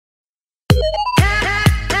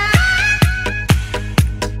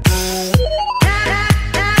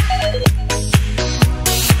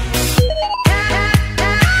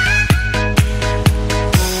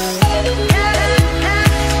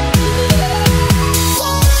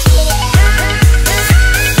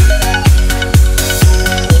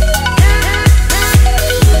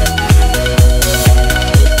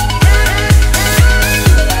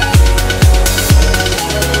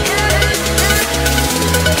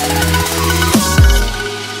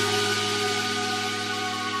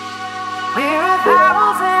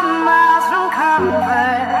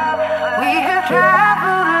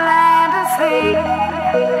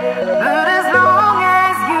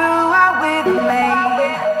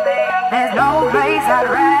I'd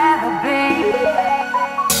rather be.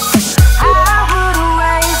 I would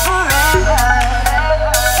wait forever,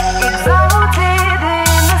 exalted in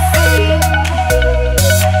the sea.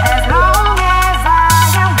 As long as I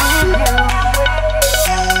am with you,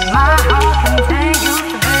 my heart continues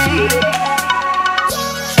to beat.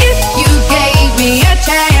 If you gave me a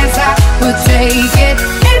chance, I would take it.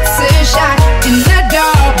 It's a shot in the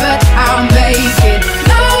dark, but I'll make it.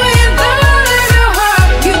 Knowing that in your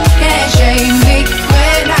heart you can't shame me.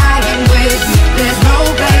 When I am with you, there's no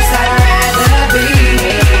place I'd rather be.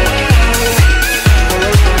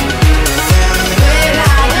 When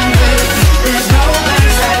I am with you, there's no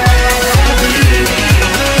place I'd rather be.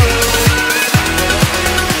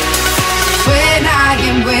 When I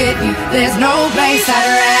am with you, there's no place I'd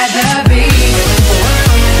rather be.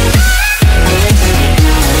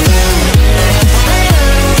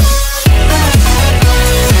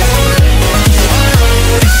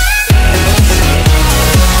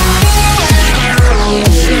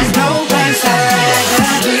 There's no place I'd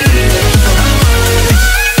rather be.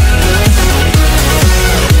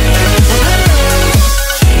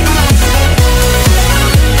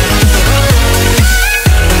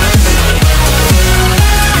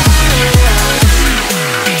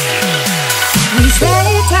 We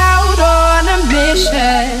set out on a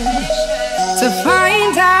mission to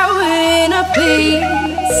find our inner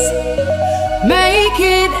peace, make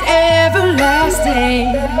it everlasting,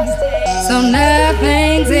 so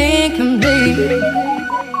nothing's incomplete.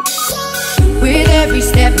 With every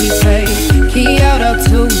step we take, Kyoto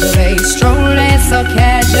to the bay, strolling so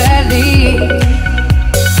casually.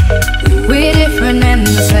 We're different and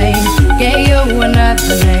the same, gave you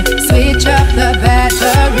another name, switch up the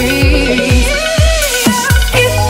battery.